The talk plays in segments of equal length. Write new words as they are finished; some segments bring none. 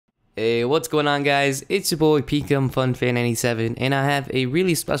Hey, what's going on, guys? It's your boy PComFunFan97, and I have a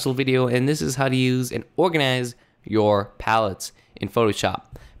really special video, and this is how to use and organize your palettes in Photoshop.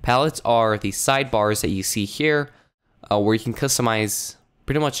 Palettes are the sidebars that you see here, where you can customize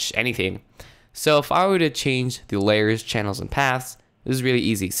pretty much anything. So if I were to change the layers, channels, and paths, this is really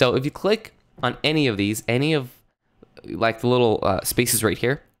easy. So if you click on any of these, any of like the little spaces right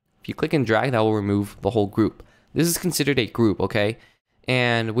here, if you click and drag, that will remove the whole group. This is considered a group, okay?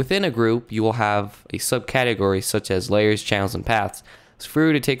 And within a group, you will have a subcategory such as layers, channels, and paths. It's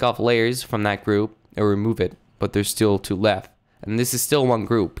free to take off layers from that group or remove it, but there's still two left. And this is still one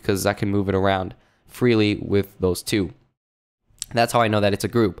group because I can move it around freely with those two. That's how I know that it's a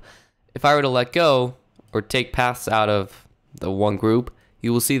group. If I were to let go or take paths out of the one group,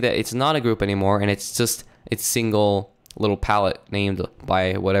 you will see that it's not a group anymore, and it's just its single little palette named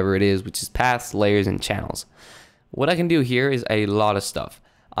by whatever it is, which is paths, layers, and channels. What I can do here is a lot of stuff.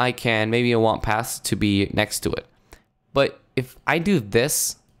 Maybe I want paths to be next to it. But if I do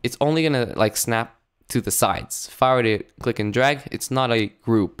this, it's only gonna like snap to the sides. If I were to click and drag, it's not a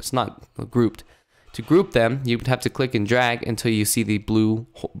group, it's not grouped. To group them, you would have to click and drag until you see the blue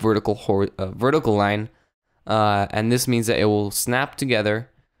vertical line. And this means that it will snap together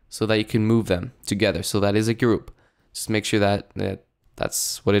so that you can move them together. So that is a group. Just make sure that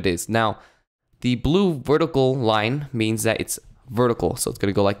that's what it is. Now, the blue vertical line means that it's vertical, so it's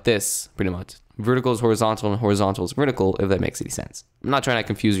going to go like this, pretty much. Vertical is horizontal, and horizontal is vertical, if that makes any sense. I'm not trying to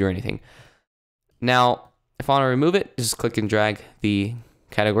confuse you or anything. Now, if I want to remove it, just click and drag the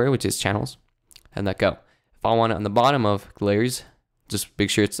category, which is channels, and let go. If I want it on the bottom of layers, just make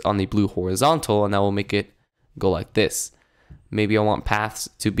sure it's on the blue horizontal, and that will make it go like this. Maybe I want paths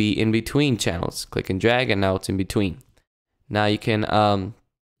to be in between channels. Click and drag, and now it's in between. Now you can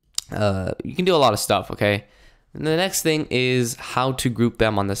do a lot of stuff, okay? And the next thing is how to group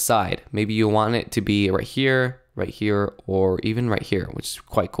them on the side. Maybe you want it to be right here, or even right here, which is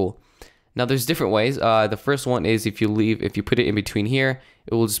quite cool. Now there's different ways. The first one is if you put it in between here,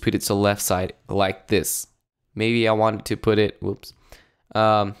 it will just put it to the left side like this. Maybe I wanted to put it, whoops.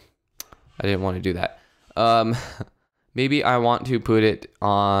 I didn't want to do that. Maybe I want to put it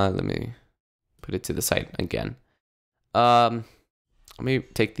on, let me put it to the side again. Let me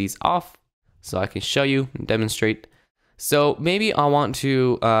take these off so I can show you and demonstrate. So maybe I want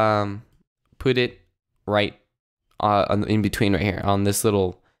to put it right in between right here on this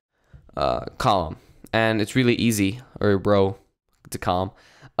little column, and it's really easy, or row to column.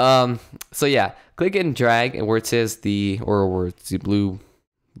 So yeah, click and drag and where it says where it's the blue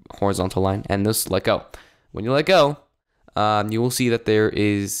horizontal line, and just let go. When you let go, you will see that there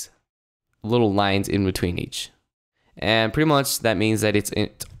is little lines in between each. And pretty much that means that it's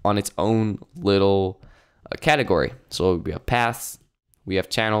on its own little category. So we have paths, we have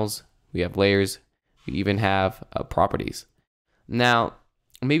channels, we have layers, we even have properties. Now,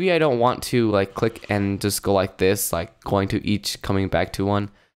 maybe I don't want to like click and just go like this, like going to each, coming back to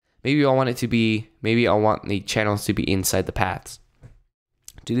one. Maybe I want the channels to be inside the paths.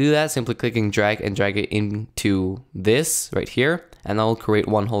 To do that, simply click and drag it into this right here, and that will create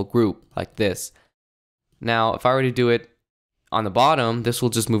one whole group like this. Now, if I were to do it on the bottom, this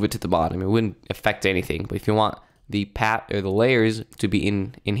will just move it to the bottom. It wouldn't affect anything. But if you want the path or the layers to be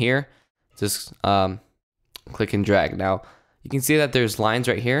in here, just click and drag. Now, you can see that there's lines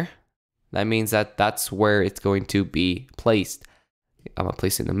right here. That means that that's where it's going to be placed. I'm gonna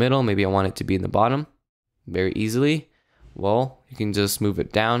place it in the middle. Maybe I want it to be in the bottom very easily. Well, you can just move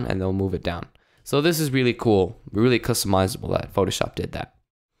it down and they'll move it down. So this is really cool, really customizable that Photoshop did that.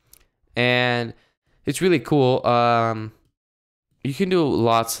 And it's really cool. You can do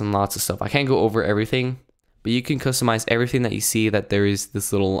lots and lots of stuff. I can't go over everything, but you can customize everything that you see that there is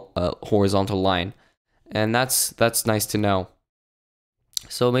this little horizontal line. And that's nice to know.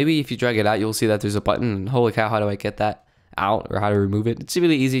 So maybe if you drag it out, you'll see that there's a button, and holy cow, how do I get that out, or how to remove it? It's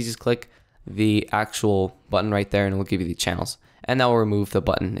really easy. Just click the actual button right there and it will give you the channels, and that will remove the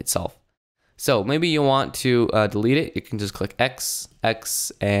button itself. So maybe you want to delete it. You can just click X,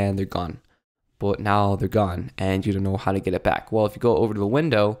 and they're gone. But now they're gone and you don't know how to get it back. Well, if you go over to the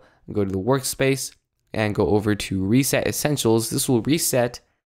window and go to the workspace and go over to reset essentials, this will reset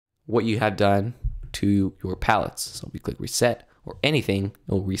what you had done to your palettes. So if you click reset or anything,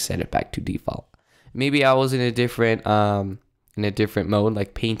 it will reset it back to default. Maybe I was in a different mode,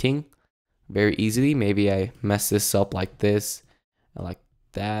 like painting, very easily. Maybe I messed this up like this, like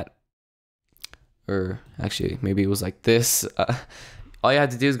that, or actually maybe it was like this. All you have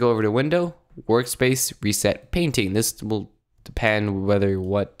to do is go over to window, workspace, reset painting. This will depend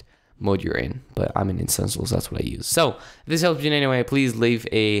what mode you're in, but I'm in essentials, that's what I use. So if this helps you in any way, please leave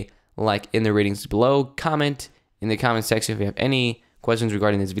a like in the ratings below, comment in the comment section if you have any questions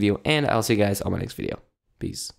regarding this video, and I'll see you guys on my next video. Peace.